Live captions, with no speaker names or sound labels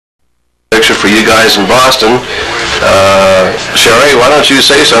for you guys in Boston. Sherry, why don't you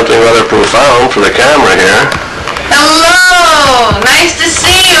say something rather profound for the camera here? Hello! Nice to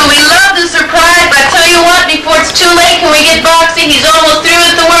see you. We love the surprise, but I tell you what, before it's too late, can we get Boxy? He's almost through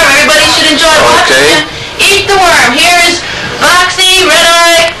with the worm. Everybody should enjoy watching him eat the worm. Here's Boxy, Red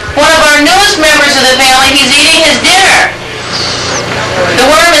Eye, one of our newest members of the family. He's eating his dinner. The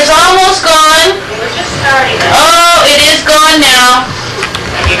worm is almost gone. Oh, it is gone now.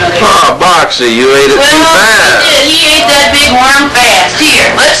 Oh, Boxy, you ate it too fast. He ate that big worm fast.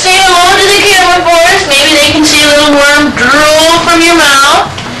 Here, let's say hello to the camera for us. Maybe they can see a little worm drool from your mouth.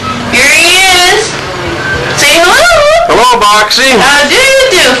 Here he is. Say hello. Hello, Boxy. How do you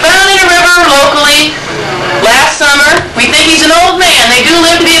do? Found in a river locally last summer. We think he's an old man. They do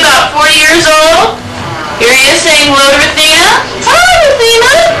live to be about 40 years old. Here he is saying hello to Ruthina. Hi,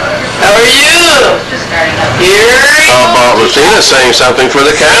 Ruthina. How are you? Here he How about Ruthina saying something for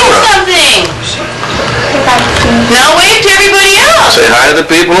the camera? Say something. Now wave to everybody else. Say hi to the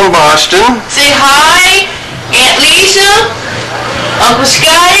people in Boston. Say hi, Aunt Lisa, Uncle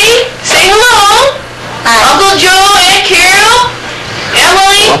Scotty. Say hello. Uncle Joe, Aunt Carol,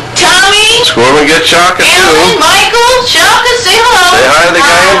 Emily, Tommy. Let's go over and get Chaka, too. Ellen, Michael, Chaka, say hello. Say hi to the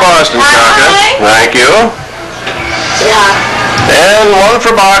guy in Boston, Chaka. Thank you. And one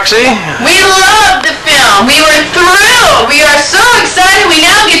for Boxy. We love the film. We were thrilled. We are so excited. We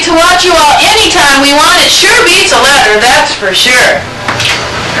now get to watch you all anytime we want. It sure beats a letter, that's for sure.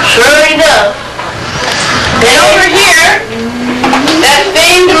 Sure enough. And over here, that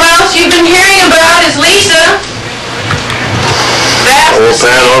famed mouse you've been hearing about is Lisa. We'll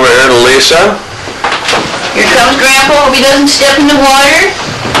pan over here to Lisa. Here comes Grandpa. Hope he doesn't step in the water.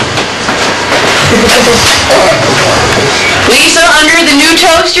 Lisa under the new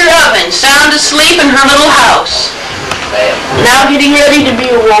toaster oven, sound asleep in her little house. Now getting ready to be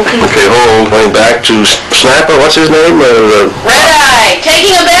awoken. Okay, hold. Going back to Snapper. What's his name? Red Eye,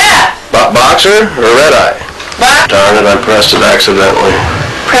 taking a bath. Boxer or Red Eye? Darn it, I pressed it accidentally.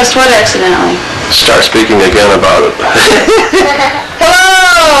 Pressed what accidentally? Start speaking again about it.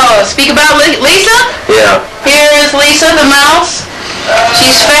 Hello! Speak about Lisa? Yeah. Here is Lisa, the mouse.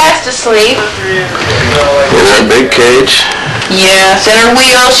 She's fast asleep. In that big cage. Yes, and her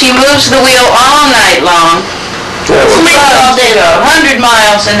wheel, she moves the wheel all night long. Yeah, Sleeps all day though, 100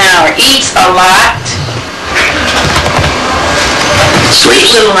 miles an hour. Eats a lot. Sweet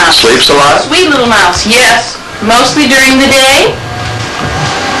little mouse. Sleeps a lot? Sweet little mouse, yes. Mostly during the day.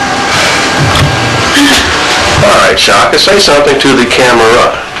 All right, Shaka, say something to the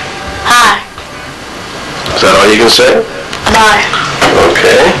camera. Hi. Is that all you can say? Bye.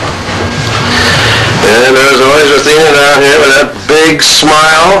 Okay. And there's always Ruthina down here with that big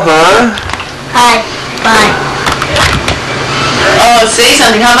smile, huh? Hi. Bye. Oh, say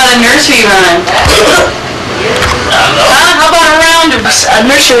something. How about a nursery rhyme? How about a round of a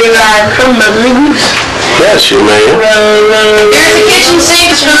nursery rhyme from the Blues? Yes, you may. Here's the kitchen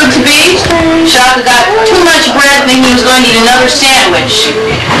sink, food to be. Shaka got too much bread, thinking he was going to eat another sandwich.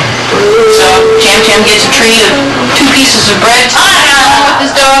 So Jam gets a treat of 2 pieces of bread with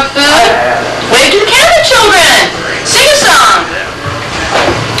his dog food. Wave to the camera, children. Sing a song.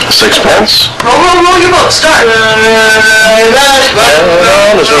 Sixpence. Roll your boat. Start. Roll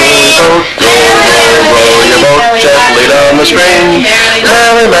down the stream, roll your boat gently down the stream.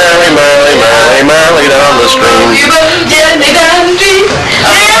 Merrily, merrily, merrily, merrily, merrily down the stream. Roll your boat gently down the stream.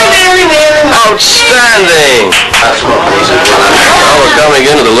 Merrily, merrily. Outstanding! I was coming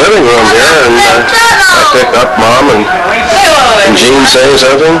into the living room here, and I picked up Mom and Jean saying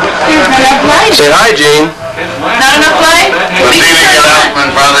something. Say hi, Jean. Not enough light? Proceeding to get out in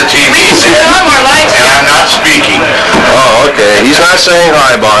front of the TV set, and I'm not speaking. Oh, okay. He's not saying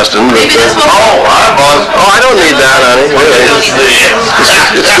hi, Boston. But, Oh, hi, boss. oh, I don't need that, honey. Really.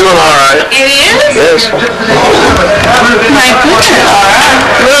 It's doing all right. It is? Yes. My goodness.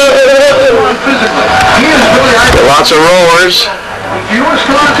 All right. Lots of rollers. How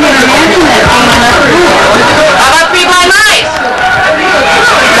about 3 blind mice?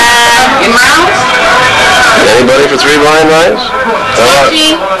 Your mouse? Anybody for 3 blind mice? How about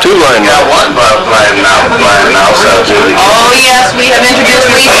 2 blind Got mice? one blind mouse out to the... Oh, yes, we have introduced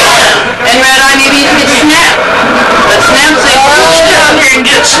Lisa. And Red Eye, maybe you can get Snap. Let Snap say, Sit down here and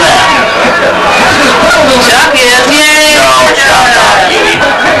get snapped. Chuck is. Yay. No, stop talking.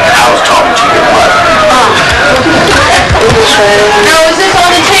 I was talking to your mother. Now, is this on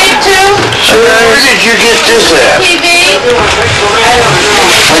the tape, too? Where did you get this at? TV?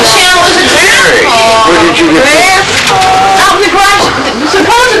 What channel is it? Jerry, where did you get this? Out in the garage.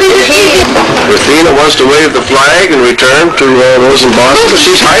 Supposedly the TV. Ruthina wants to wave the flag and return to those in Boston, but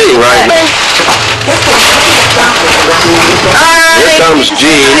she's hiding right now. Here comes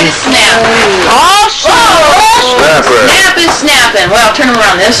Gene. Snap. Oh, Snapper. Snap is snapping. Well, turn him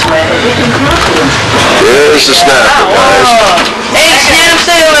around this way. Here's the snapper, guys. Hey, Snap,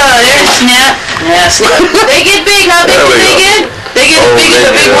 say hello. There's Snap. Yes. They get big. How big There do we they go. get? They get as big as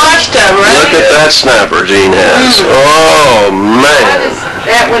a big washtub, right? Look at that snapper Gene has. Oh, man.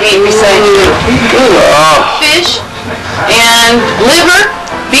 That would eat besides you. Oh. Fish and liver.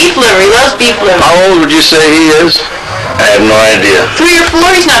 Beef liver. He loves beef liver. How old would you say he is? I have no idea. 3 or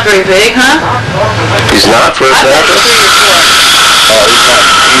 4. He's not very big, huh? He's not for a I bet snapper? 3 or 4. Oh,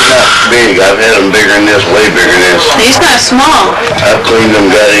 he's not big. I've had him bigger than this, way bigger than this. He's kind of small. I've cleaned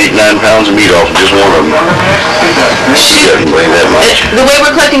them, got 8, 9 pounds of meat off of just one of them. He doesn't weigh that much. The way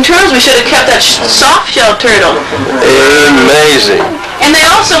we're collecting turtles, we should have kept that soft-shell turtle. Amazing. And they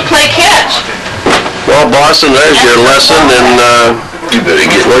also play catch. Well, Boston, there's your lesson in, You better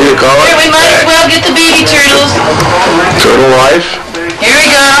get what do you call Here, we it? might as well get the baby turtles. Turtle life. Here we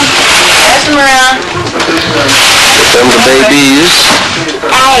go. Pass them around. Get them the babies.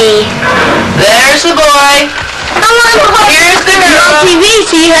 Hey. There's the boy. Here's the girl. TV,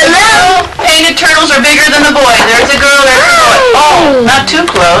 see, hello. Painted turtles are bigger than the boy. There's the girl, there's the boy. Oh, not too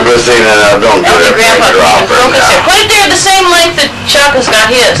close. Christina, now don't do Now that. the grandpa Drop can her focus now. here. Put it there the same length that Chuck has got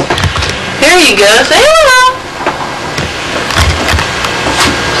his. Here you go. Say hello.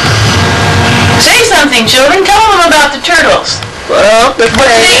 Say something, children. Tell them about the turtles. Well, What do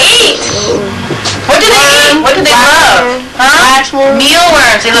they eat? What do they eat? What do they love? Huh?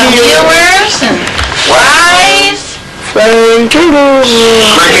 Mealworms. They love mealworms and flies. Flying turtles.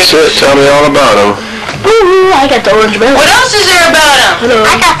 that's it. Tell me all about them. Ooh, I got the orange belly. What else is there about them?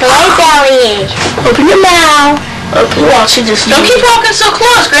 I got the white belly. Open your mouth. Open, watch it just. Don't keep walking so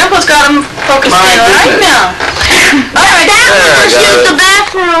close. Grandpa's got them focused My in right goodness. now. All right. That There, one just got used it. the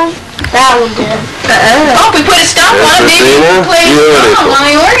bathroom. That one did. Oh, we put a stop There's on it. Maybe we can Christina. play a Beautiful. song on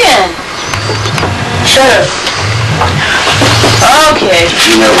the organ. Shut up. Okay.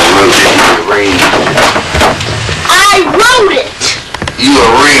 You never wrote it. You arranged. I wrote it. You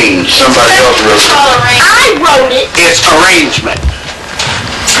arranged. Somebody else wrote it. I wrote it. It's arrangement.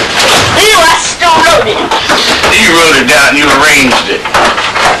 Ew, I still wrote it. You wrote it down and you arranged it.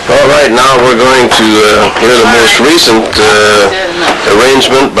 All right, now we're going to hear the most recent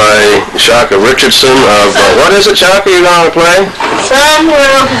arrangement by Shaka Richardson of, what is it, Shaka, you're going to play?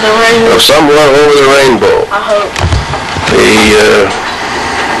 Somewhere over the rainbow. Of Somewhere Over the Rainbow. I hope.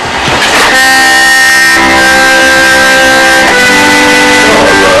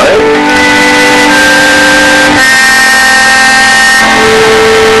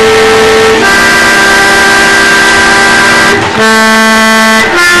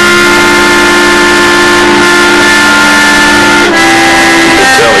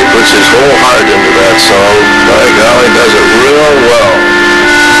 Puts his whole heart into that song. By golly, does it real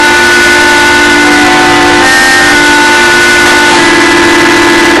well.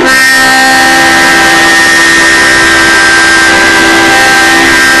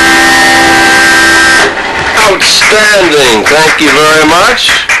 Outstanding. Thank you very much.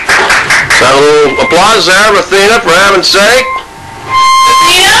 Got a little applause there, Athena, for heaven's sake.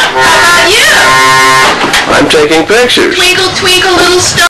 Yeah? How about you? I'm taking pictures. Twinkle, twinkle, little star.